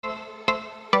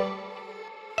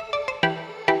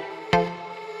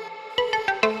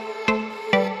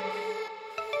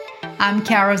I'm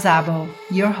Cara Zabo,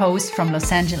 your host from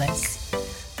Los Angeles.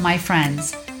 My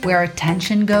friends, where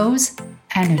attention goes,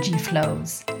 energy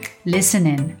flows. Listen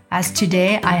in, as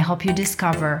today I help you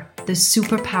discover the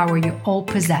superpower you all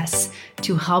possess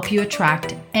to help you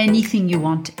attract anything you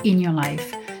want in your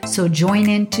life. So join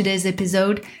in today's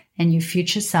episode and your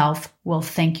future self will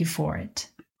thank you for it.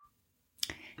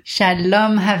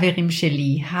 Shalom Haverim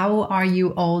Sheli. How are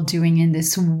you all doing in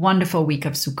this wonderful week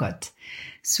of Sukkot?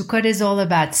 Sukkot is all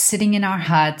about sitting in our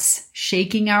huts,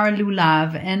 shaking our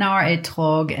lulav and our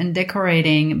etrog and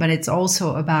decorating, but it's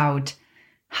also about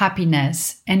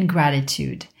happiness and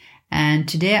gratitude. And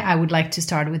today I would like to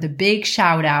start with a big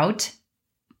shout out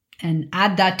and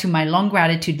add that to my long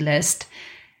gratitude list.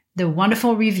 The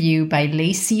wonderful review by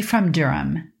Lacey from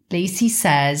Durham. Lacey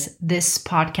says, this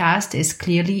podcast is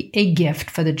clearly a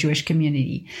gift for the Jewish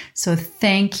community. So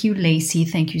thank you, Lacey.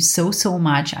 Thank you so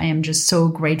much. I am just so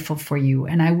grateful for you.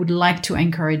 And I would like to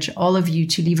encourage all of you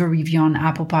to leave a review on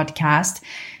Apple Podcast.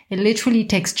 It literally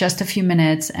takes just a few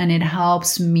minutes and it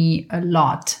helps me a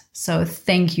lot. So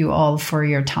thank you all for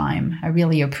your time. I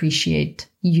really appreciate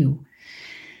you.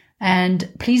 And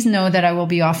please know that I will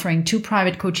be offering 2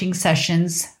 private coaching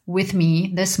sessions with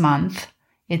me this month.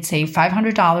 It's a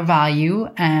 $500 value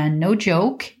and no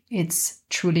joke, it's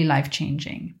truly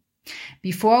life-changing.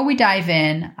 Before we dive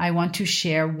in, I want to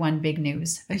share one big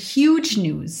news, a huge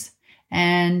news,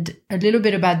 and a little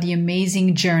bit about the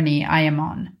amazing journey I am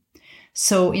on.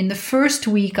 So in the first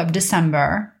week of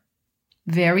December,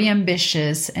 very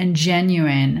ambitious and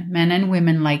genuine men and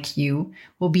women like you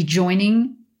will be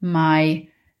joining my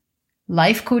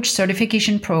life coach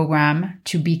certification program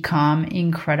to become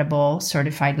incredible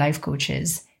certified life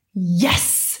coaches.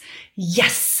 Yes,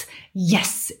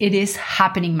 it is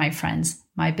happening, my friends.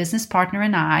 My business partner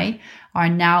and I are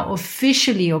now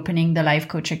officially opening the Life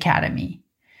Coach Academy.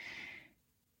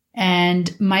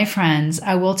 And my friends,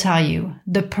 I will tell you,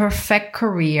 the perfect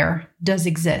career does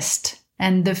exist.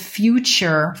 And the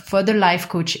future for the life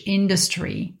coach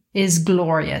industry is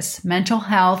glorious. Mental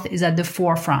health is at the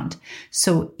forefront.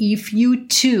 So if you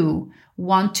too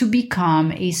want to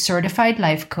become a certified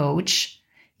life coach,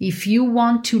 if you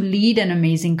want to lead an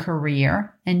amazing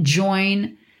career and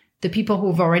join the people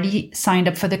who've already signed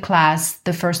up for the class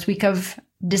the first week of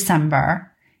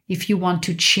December, if you want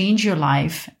to change your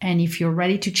life and if you're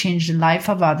ready to change the life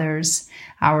of others,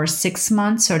 our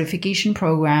 6-month certification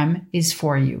program is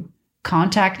for you.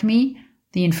 Contact me.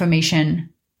 The information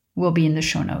will be in the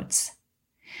show notes.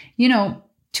 You know,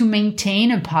 to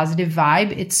maintain a positive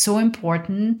vibe, it's so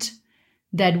important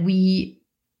that we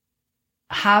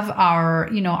have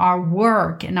our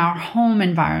work and our home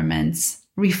environments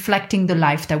reflecting the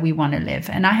life that we want to live.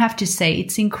 And I have to say,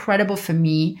 it's incredible for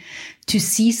me to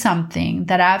see something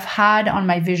that I've had on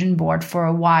my vision board for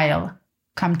a while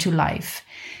come to life.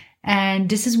 And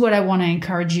this is what I want to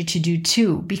encourage you to do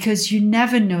too, because you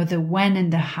never know the when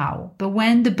and the how. But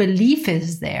when the belief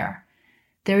is there,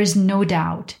 there is no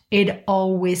doubt it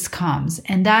always comes.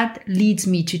 And that leads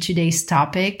me to today's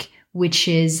topic, which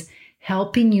is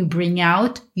helping you bring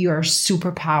out your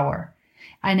superpower.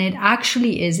 And it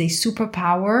actually is a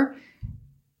superpower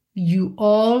we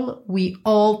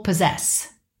all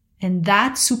possess. And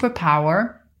that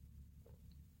superpower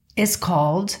is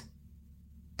called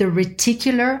the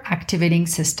reticular activating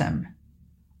system,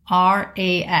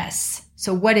 RAS.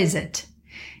 So what is it?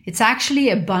 It's actually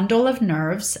a bundle of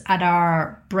nerves at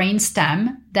our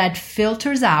brainstem that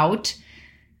filters out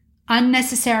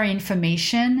unnecessary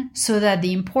information so that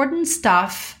the important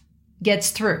stuff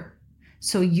gets through.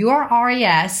 So your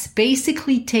RAS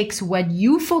basically takes what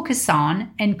you focus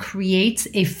on and creates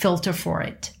a filter for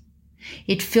it.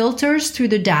 It filters through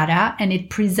the data and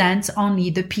it presents only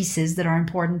the pieces that are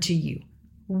important to you.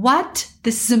 What?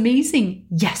 This is amazing.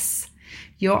 Yes,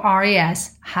 your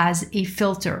RAS has a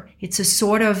filter. It's a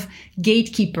sort of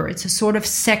gatekeeper. It's a sort of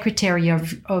secretary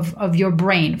of your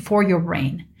brain, for your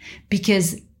brain.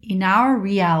 Because in our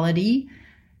reality,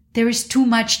 there is too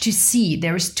much to see.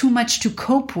 There is too much to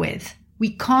cope with.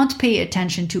 We can't pay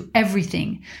attention to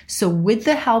everything. So with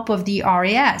the help of the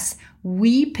RAS,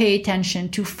 we pay attention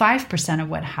to 5% of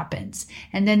what happens.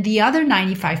 And then the other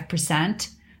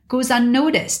 95% goes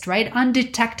unnoticed, right?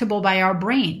 Undetectable by our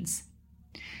brains.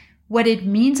 What it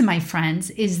means, my friends,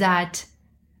 is that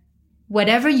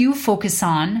whatever you focus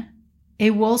on,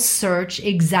 it will search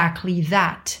exactly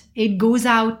that. It goes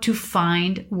out to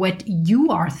find what you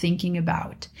are thinking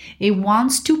about. It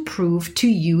wants to prove to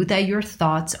you that your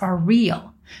thoughts are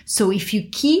real. So if you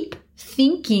keep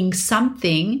thinking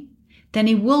something, then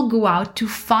it will go out to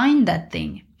find that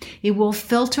thing. It will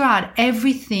filter out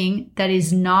everything that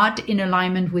is not in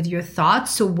alignment with your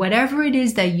thoughts. So whatever it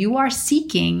is that you are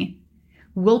seeking,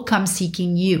 will come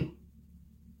seeking you.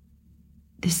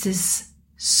 This is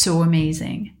so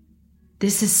amazing.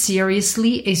 This is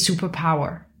seriously a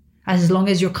superpower, as long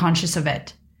as you're conscious of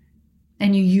it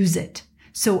and you use it.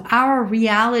 So our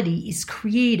reality is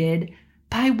created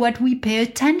by what we pay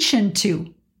attention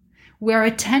to. Where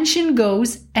attention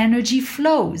goes, energy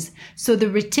flows. So the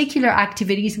reticular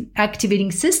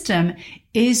activating system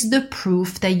is the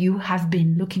proof that you have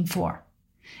been looking for.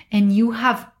 And you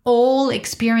have all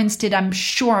experienced it, I'm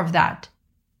sure of that.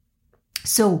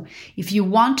 So if you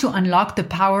want to unlock the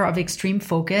power of extreme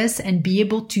focus and be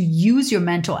able to use your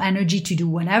mental energy to do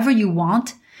whatever you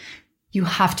want, you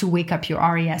have to wake up your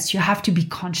RAS. You have to be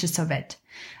conscious of it.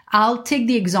 I'll take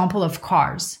the example of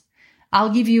cars.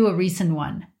 I'll give you a recent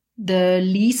one. The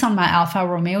lease on my Alfa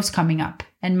Romeo is coming up.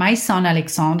 And my son,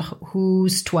 Alexandre,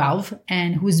 who's 12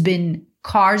 and who's been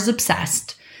cars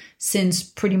obsessed since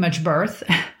pretty much birth,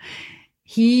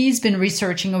 he's been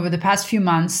researching over the past few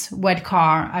months what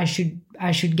car I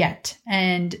should get.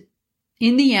 And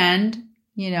in the end,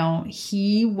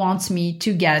 he wants me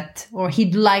to get, or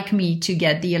he'd like me to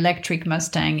get the electric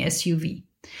Mustang SUV.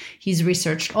 He's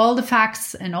researched all the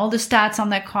facts and all the stats on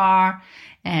that car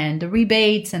and the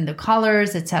rebates and the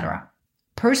colors, etc.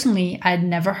 Personally, I'd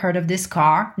never heard of this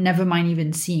car, never mind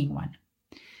even seeing one.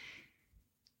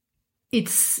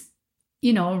 It's,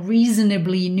 a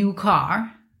reasonably new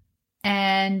car,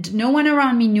 and no one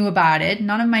around me knew about it,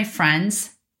 none of my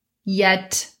friends.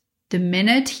 Yet, the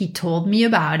minute he told me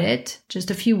about it,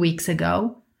 just a few weeks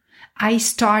ago, I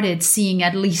started seeing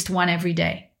at least one every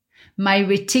day. My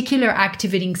reticular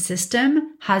activating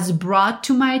system has brought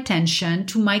to my attention,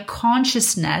 to my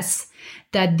consciousness,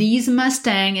 that these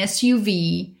Mustang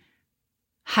SUV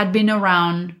had been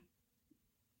around,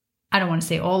 I don't want to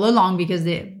say all along because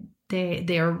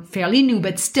they are fairly new,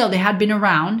 but still they had been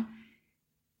around.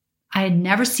 I had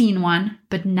never seen one,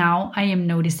 but now I am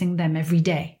noticing them every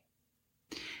day.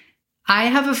 I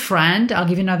have a friend, I'll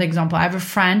give you another example. I have a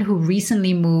friend who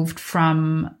recently moved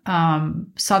from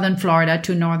southern Florida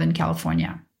to northern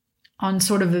California on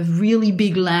sort of a really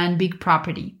big land, big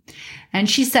property. And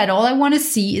she said, all I want to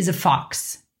see is a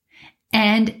fox.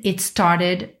 And it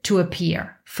started to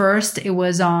appear. First, it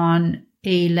was on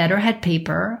a letterhead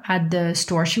paper at the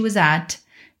store she was at.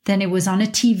 Then it was on a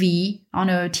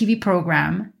TV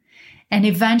program. And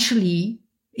eventually,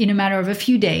 in a matter of a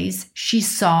few days, she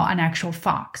saw an actual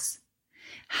fox.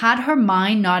 Had her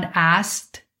mind not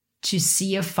asked to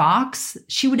see a fox,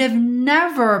 she would have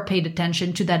never paid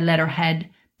attention to that letterhead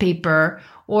paper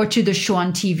or to the show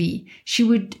on TV. She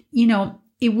would,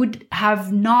 it would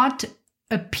have not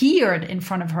appeared in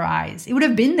front of her eyes. It would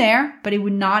have been there, but it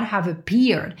would not have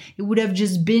appeared. It would have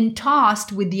just been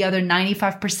tossed with the other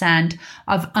 95%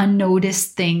 of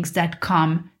unnoticed things that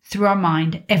come through our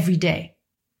mind every day.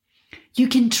 You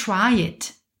can try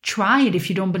it. Try it if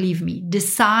you don't believe me.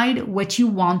 Decide what you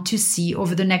want to see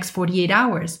over the next 48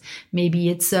 hours. Maybe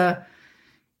it's an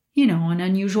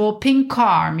unusual pink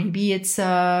car. Maybe it's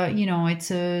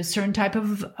it's a certain type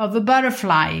of a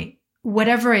butterfly,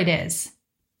 whatever it is.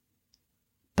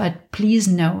 But please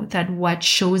know that what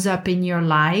shows up in your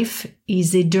life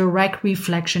is a direct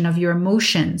reflection of your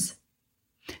emotions.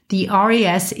 The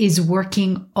RAS is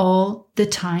working all the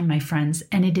time, my friends,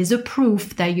 and it is a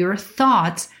proof that your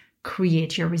thoughts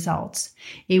create your results.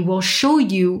 It will show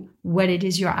you what it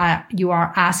is you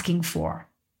are asking for.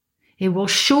 It will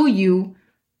show you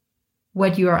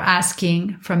what you are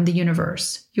asking from the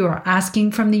universe. You are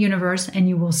asking from the universe and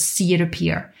you will see it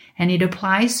appear. And it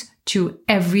applies to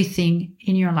everything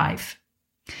in your life,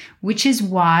 which is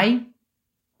why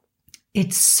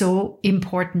it's so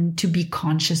important to be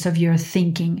conscious of your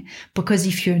thinking, because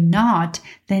if you're not,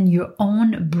 then your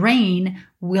own brain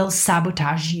will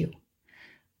sabotage you.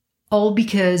 All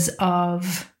because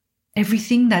of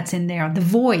everything that's in there, the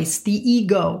voice, the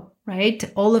ego, right?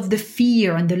 All of the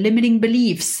fear and the limiting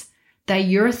beliefs that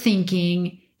your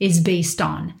thinking is based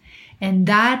on. And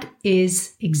that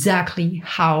is exactly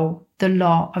how the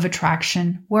law of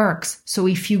attraction works. So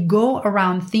if you go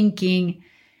around thinking,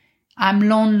 I'm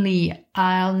lonely,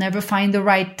 I'll never find the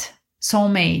right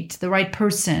soulmate, the right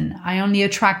person, I only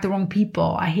attract the wrong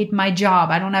people, I hate my job,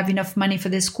 I don't have enough money for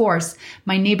this course,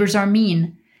 my neighbors are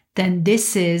mean, then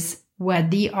this is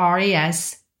what the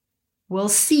RAS will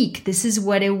seek. This is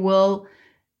what it will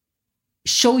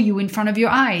show you in front of your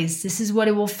eyes. This is what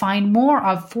it will find more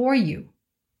of for you.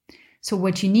 So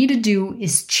what you need to do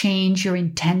is change your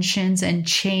intentions and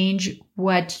change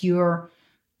what your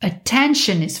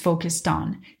attention is focused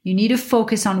on. You need to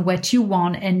focus on what you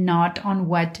want and not on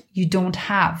what you don't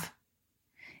have.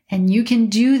 And you can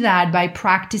do that by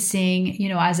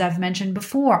practicing, as I've mentioned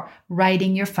before,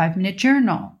 writing your 5-minute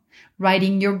journal.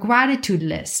 writing your gratitude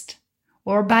list,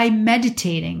 or by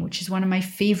meditating, which is one of my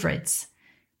favorites.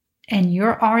 And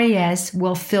your RAS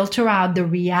will filter out the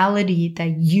reality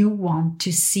that you want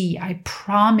to see. I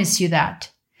promise you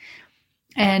that.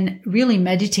 And really,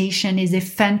 meditation is a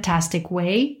fantastic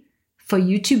way for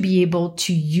you to be able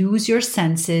to use your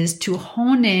senses to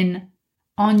hone in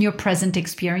on your present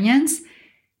experience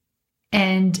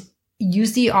and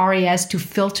use the RAS to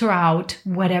filter out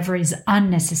whatever is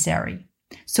unnecessary.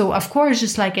 So, of course,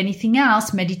 just like anything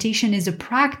else, meditation is a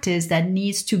practice that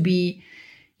needs to be,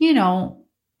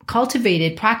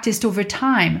 cultivated, practiced over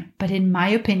time. But in my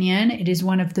opinion, it is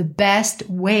one of the best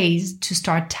ways to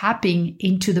start tapping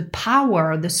into the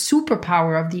power, the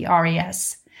superpower of the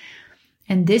RAS.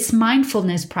 And this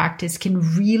mindfulness practice can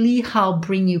really help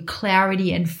bring you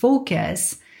clarity and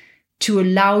focus to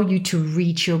allow you to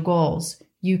reach your goals.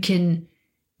 You can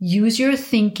use your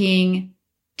thinking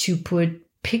to put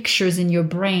pictures in your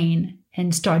brain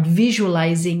and start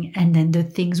visualizing, and then the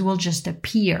things will just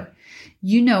appear.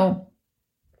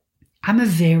 I'm a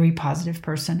very positive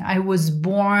person. I was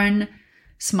born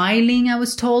smiling, I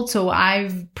was told. So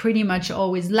I've pretty much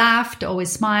always laughed,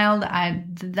 always smiled.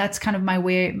 That's kind of my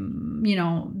way,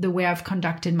 the way I've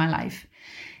conducted my life.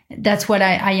 That's what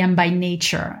I am by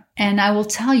nature. And I will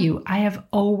tell you, I have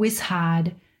always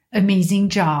had amazing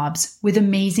jobs with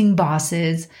amazing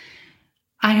bosses.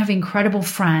 I have incredible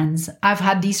friends. I've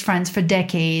had these friends for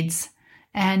decades.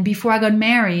 And before I got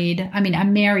married, I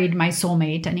married my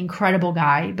soulmate, an incredible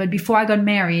guy. But before I got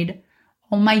married,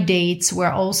 all my dates were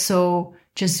also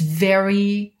just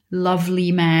very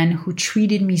lovely men who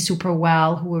treated me super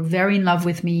well, who were very in love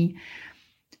with me.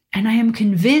 And I am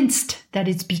convinced that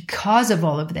it's because of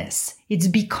all of this. It's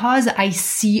because I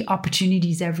see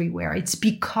opportunities everywhere. It's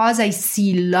because I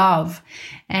see love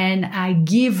and I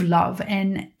give love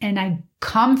and I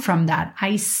come from that.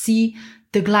 I see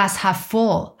the glass half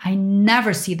full. I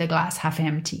never see the glass half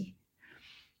empty.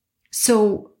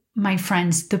 So, my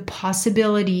friends, the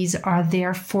possibilities are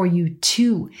there for you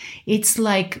too. It's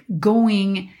like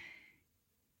going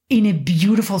in a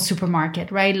beautiful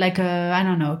supermarket, right? Like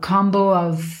a combo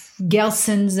of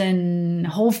Gelson's and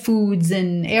Whole Foods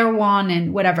and Erewhon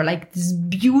and whatever, like this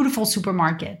beautiful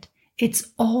supermarket. It's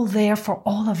all there for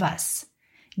all of us.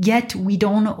 Yet we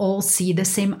don't all see the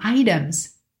same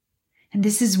items. And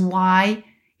this is why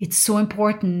it's so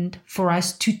important for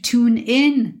us to tune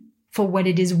in for what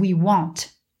it is we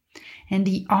want. And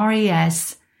the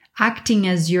RAS, acting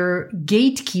as your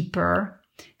gatekeeper,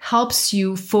 helps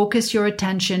you focus your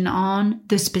attention on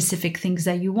the specific things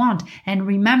that you want. And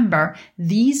remember,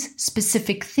 these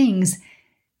specific things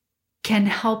can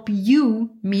help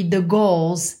you meet the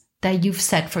goals that you've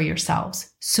set for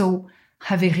yourselves. So,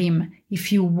 Haverim,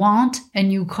 if you want a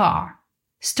new car,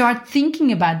 start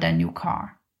thinking about that new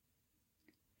car.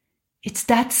 It's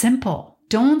that simple.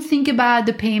 Don't think about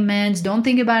the payments. Don't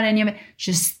think about any of it.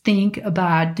 Just think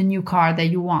about the new car that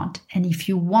you want. And if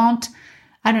you want,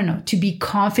 to be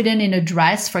confident in a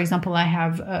dress, for example, I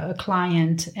have a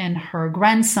client and her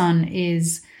grandson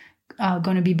is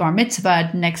going to be bar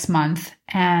mitzvah next month.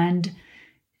 And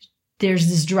there's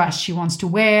this dress she wants to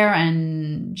wear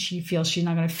and she feels she's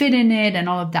not going to fit in it and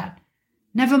all of that.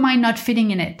 Never mind not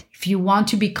fitting in it. If you want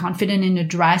to be confident in a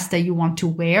dress that you want to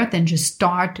wear, then just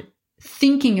start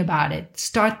thinking about it.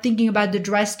 Start thinking about the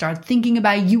dress. Start thinking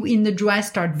about you in the dress.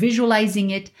 Start visualizing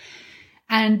it.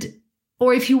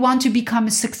 Or if you want to become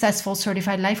a successful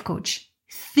certified life coach,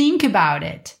 think about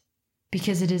it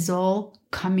because it is all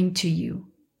coming to you.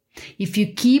 If you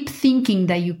keep thinking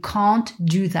that you can't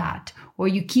do that, or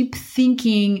you keep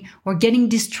thinking or getting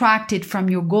distracted from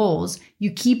your goals,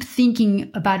 you keep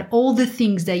thinking about all the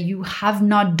things that you have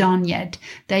not done yet,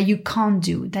 that you can't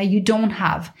do, that you don't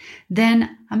have,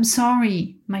 then I'm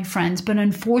sorry, my friends, but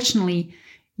unfortunately,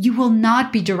 you will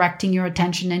not be directing your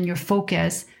attention and your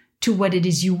focus to what it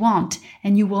is you want,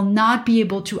 and you will not be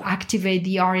able to activate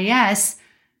the RAS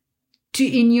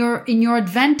in your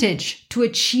advantage to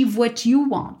achieve what you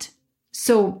want.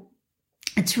 So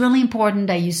it's really important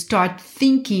that you start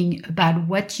thinking about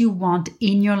what you want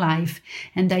in your life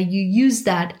and that you use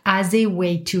that as a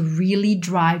way to really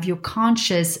drive your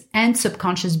conscious and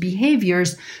subconscious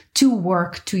behaviors to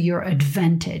work to your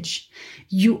advantage.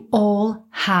 You all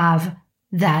have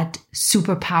that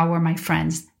superpower, my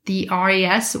friends. The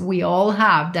RAS, we all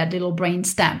have that little brain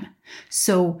stem.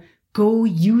 So go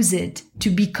use it to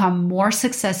become more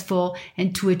successful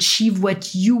and to achieve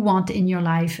what you want in your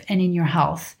life and in your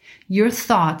health. Your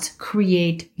thoughts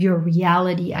create your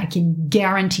reality. I can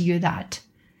guarantee you that.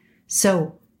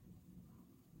 So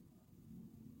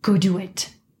go do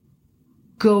it.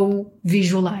 Go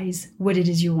visualize what it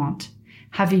is you want.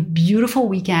 Have a beautiful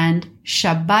weekend.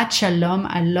 Shabbat Shalom.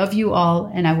 I love you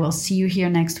all, and I will see you here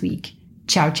next week.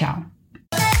 Ciao, ciao.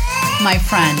 My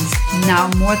friends, now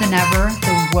more than ever,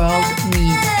 the world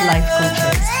needs life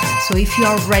coaches. So if you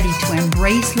are ready to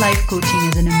embrace life coaching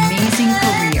as an amazing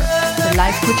career, the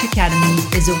Life Coach Academy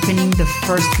is opening the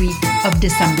first week of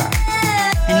December.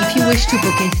 And if you wish to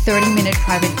book a 30-minute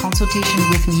private consultation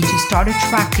with me to start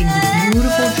attracting the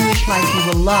beautiful Jewish life you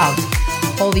will love,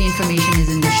 all the information is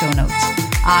in the show notes.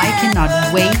 I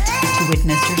cannot wait to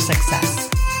witness your success.